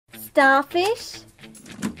starfish,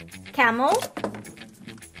 camel,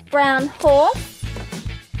 brown horse,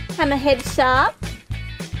 hammerhead shark,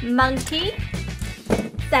 monkey,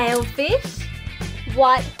 sailfish,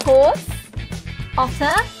 white horse,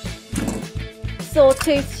 otter,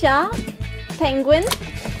 sawtooth shark, penguin,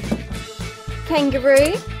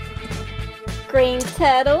 kangaroo, green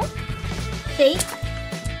turtle, sheep,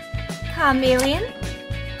 chameleon,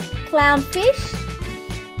 clownfish,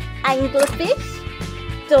 anglerfish,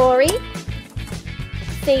 dory,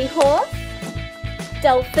 seahorse,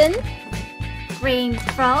 dolphin, green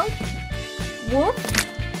frog, wolf,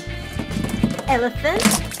 elephant,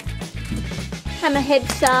 hammerhead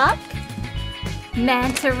shark,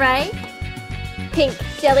 manta ray, pink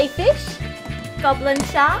jellyfish, goblin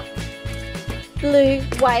shark, blue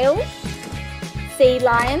whale, sea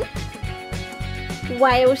lion,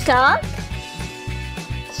 whale shark,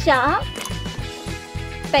 shark,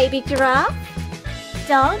 baby giraffe,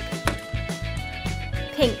 dog,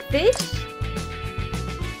 pink fish,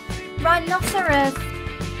 rhinoceros,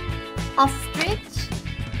 ostrich,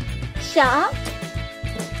 shark,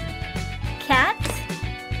 cat,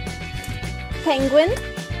 penguin,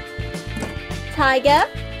 tiger,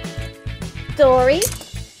 dory,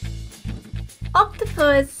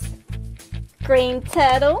 octopus, green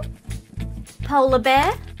turtle, polar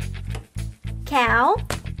bear, cow,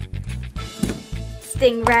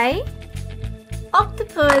 stingray,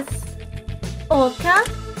 octopus, orca,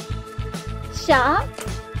 shark,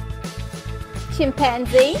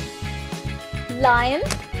 chimpanzee, lion,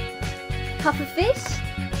 pufferfish,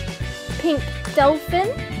 pink dolphin,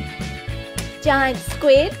 giant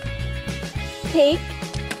squid, pig,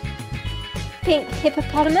 pink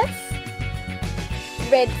hippopotamus,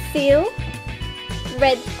 red seal,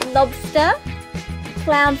 red lobster,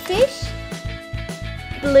 clownfish,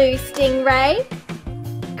 blue stingray,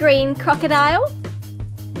 green crocodile,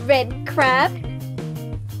 red crab,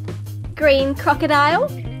 green crocodile,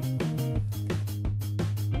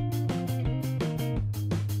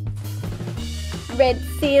 red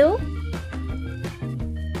seal,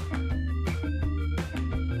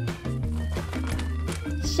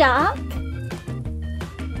 shark,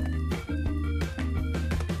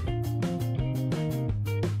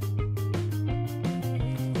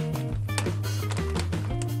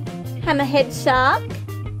 hammerhead shark,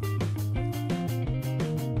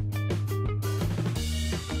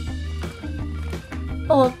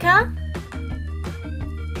 orca,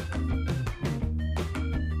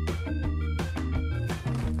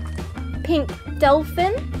 pink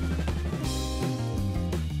dolphin,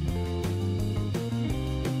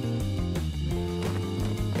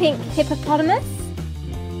 pink hippopotamus,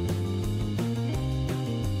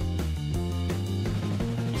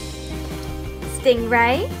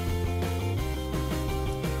 stingray,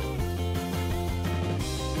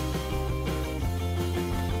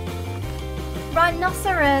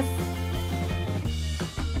 rhinoceros,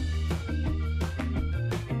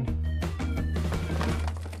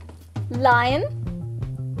 lion,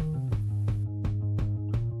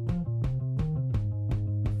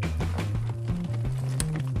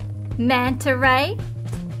 manta ray,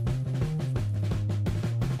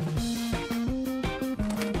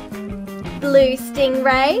 blue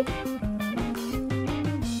stingray,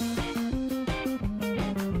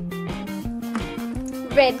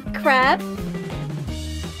 red crab,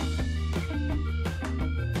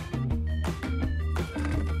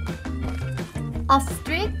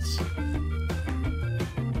 ostrich,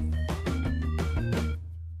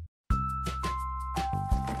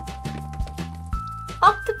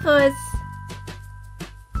 octopus,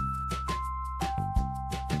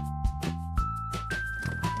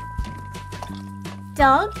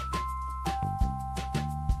 dog,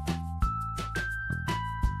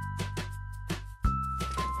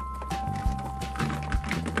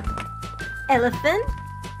 elephant,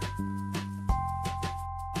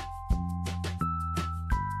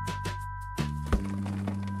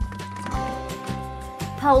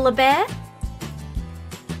 polar bear,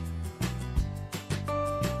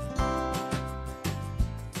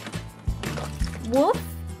 wolf,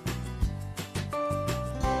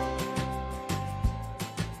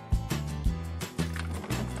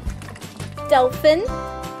 dolphin,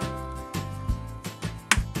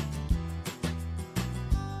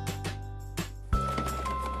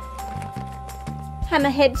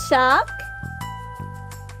 hammerhead shark,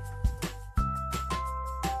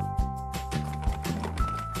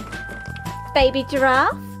 baby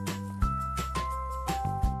giraffe,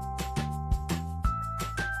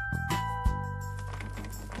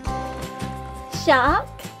 shark,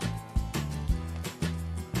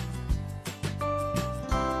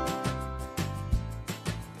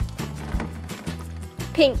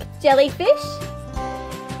 Pink jellyfish.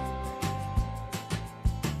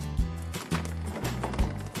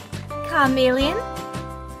 Chameleon.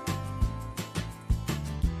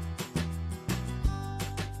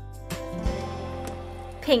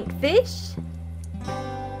 Pink fish.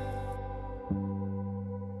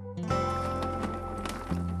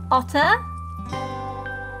 Otter.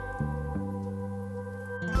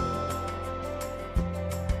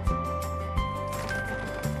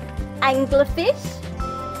 Anglerfish.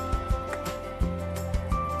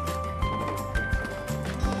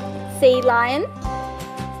 Sea lion.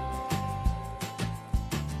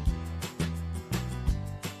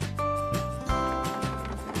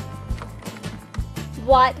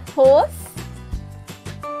 White horse.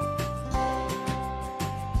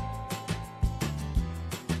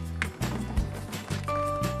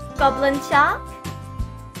 Goblin shark.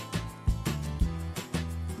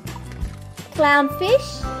 Clownfish.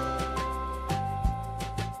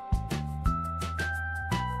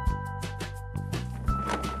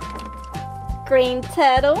 Green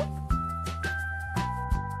turtle.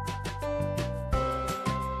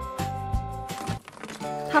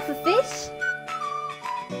 Pufferfish.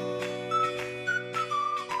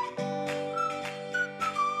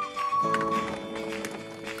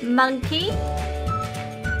 Monkey.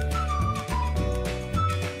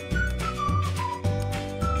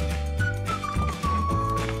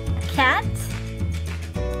 Cat.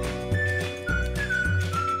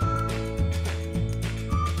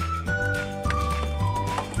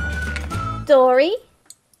 Dory.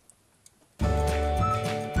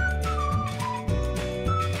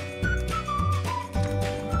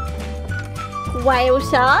 Whale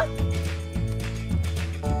shark.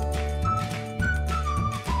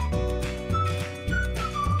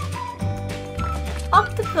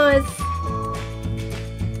 Octopus.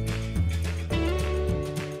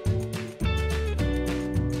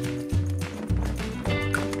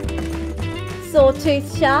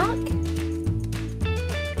 Sawtooth shark.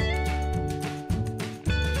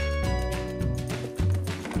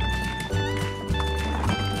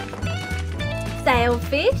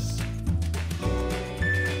 Sailfish.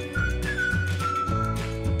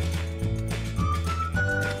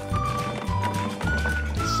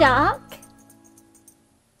 Shark.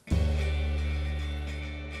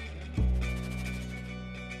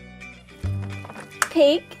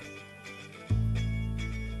 Pig.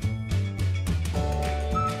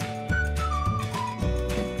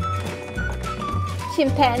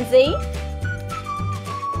 Chimpanzee.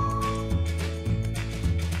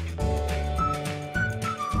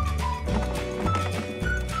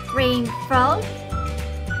 Green frog.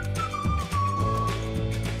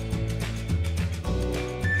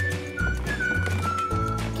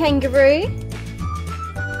 Kangaroo.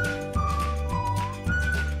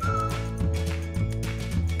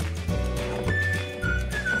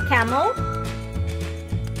 Camel.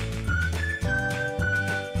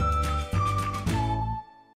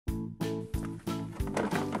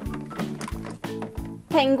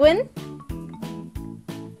 Penguin.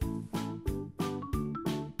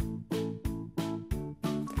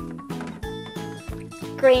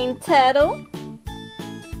 Green turtle.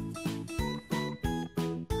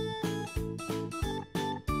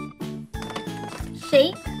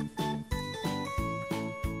 Sheep.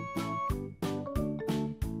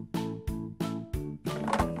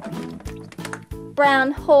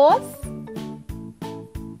 Brown horse.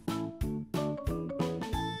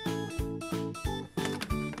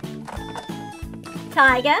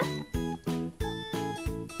 Tiger.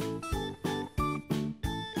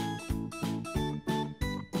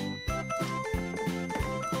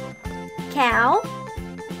 Cow.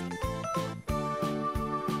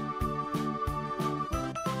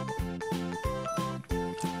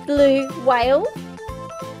 Blue whale.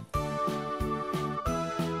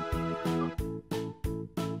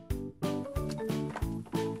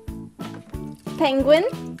 Penguin.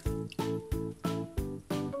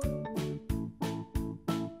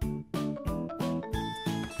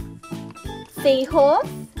 Seahorse.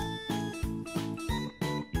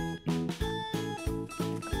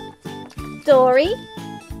 Dory.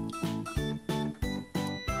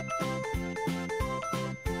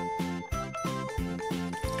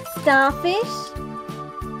 Starfish.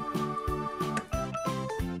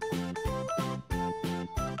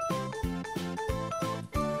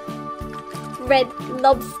 Red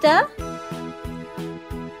lobster.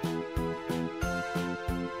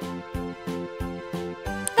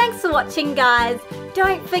 Thanks for watching, guys.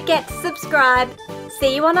 Don't forget to subscribe.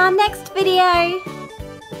 See you on our next video.